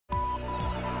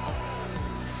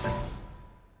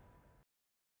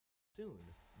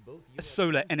A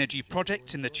solar energy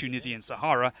project in the Tunisian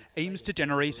Sahara aims to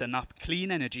generate enough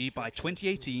clean energy by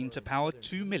 2018 to power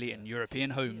 2 million European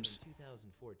homes.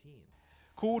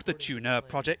 Called the Tuna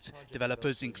project,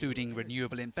 developers including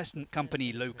renewable investment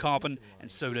company Low Carbon and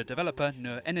solar developer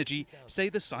Nur Energy say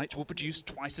the site will produce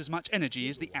twice as much energy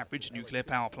as the average nuclear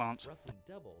power plant.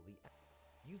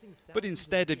 But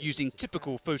instead of using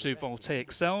typical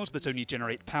photovoltaic cells that only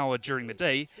generate power during the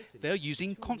day, they're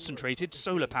using concentrated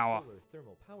solar power.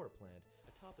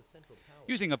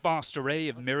 Using a vast array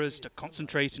of mirrors to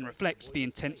concentrate and reflect the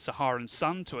intense Saharan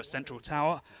sun to a central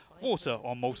tower, water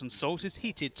or molten salt is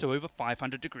heated to over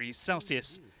 500 degrees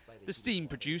Celsius. The steam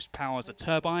produced powers a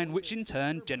turbine, which in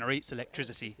turn generates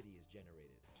electricity.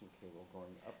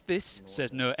 This,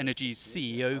 says Nur Energy's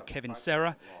CEO Kevin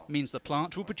Serra, means the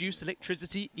plant will produce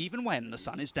electricity even when the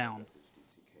sun is down.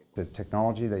 The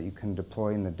technology that you can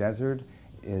deploy in the desert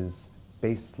is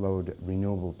baseload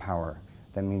renewable power.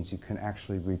 That means you can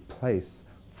actually replace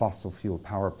fossil fuel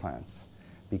power plants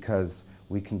because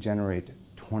we can generate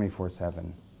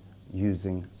 24/7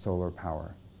 using solar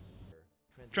power.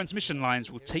 Transmission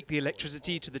lines will take the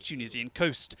electricity to the Tunisian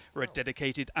coast, where a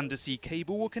dedicated undersea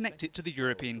cable will connect it to the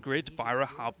European grid via a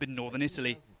hub in northern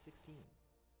Italy.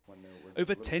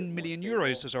 Over €10 million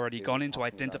has already gone into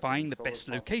identifying the best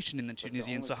location in the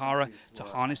Tunisian Sahara to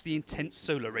harness the intense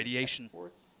solar radiation.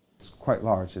 It's quite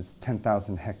large. It's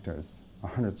 10,000 hectares,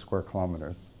 100 square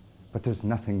kilometers, but there's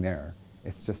nothing there.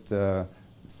 It's just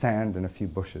sand and a few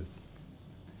bushes.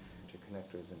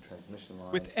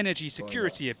 With energy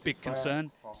security a big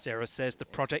concern, Sarah says the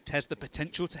project has the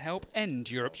potential to help end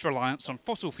Europe's reliance on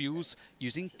fossil fuels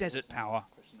using desert power.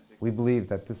 We believe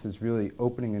that this is really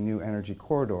opening a new energy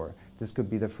corridor. This could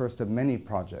be the first of many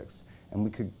projects, and we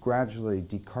could gradually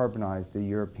decarbonize the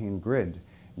European grid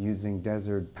using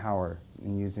desert power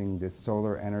and using this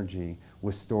solar energy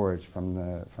with storage from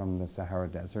the Sahara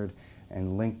Desert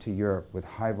and linked to Europe with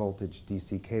high voltage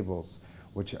DC cables,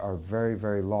 which are very,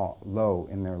 very low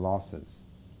in their losses.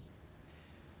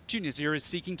 Tunisia is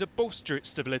seeking to bolster its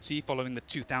stability following the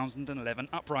 2011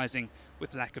 uprising,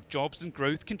 with lack of jobs and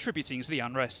growth contributing to the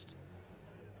unrest.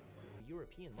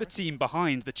 The team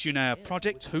behind the Tuna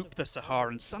project hope the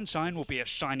Saharan sunshine will be a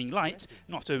shining light,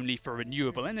 not only for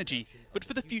renewable energy, but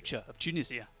for the future of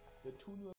Tunisia.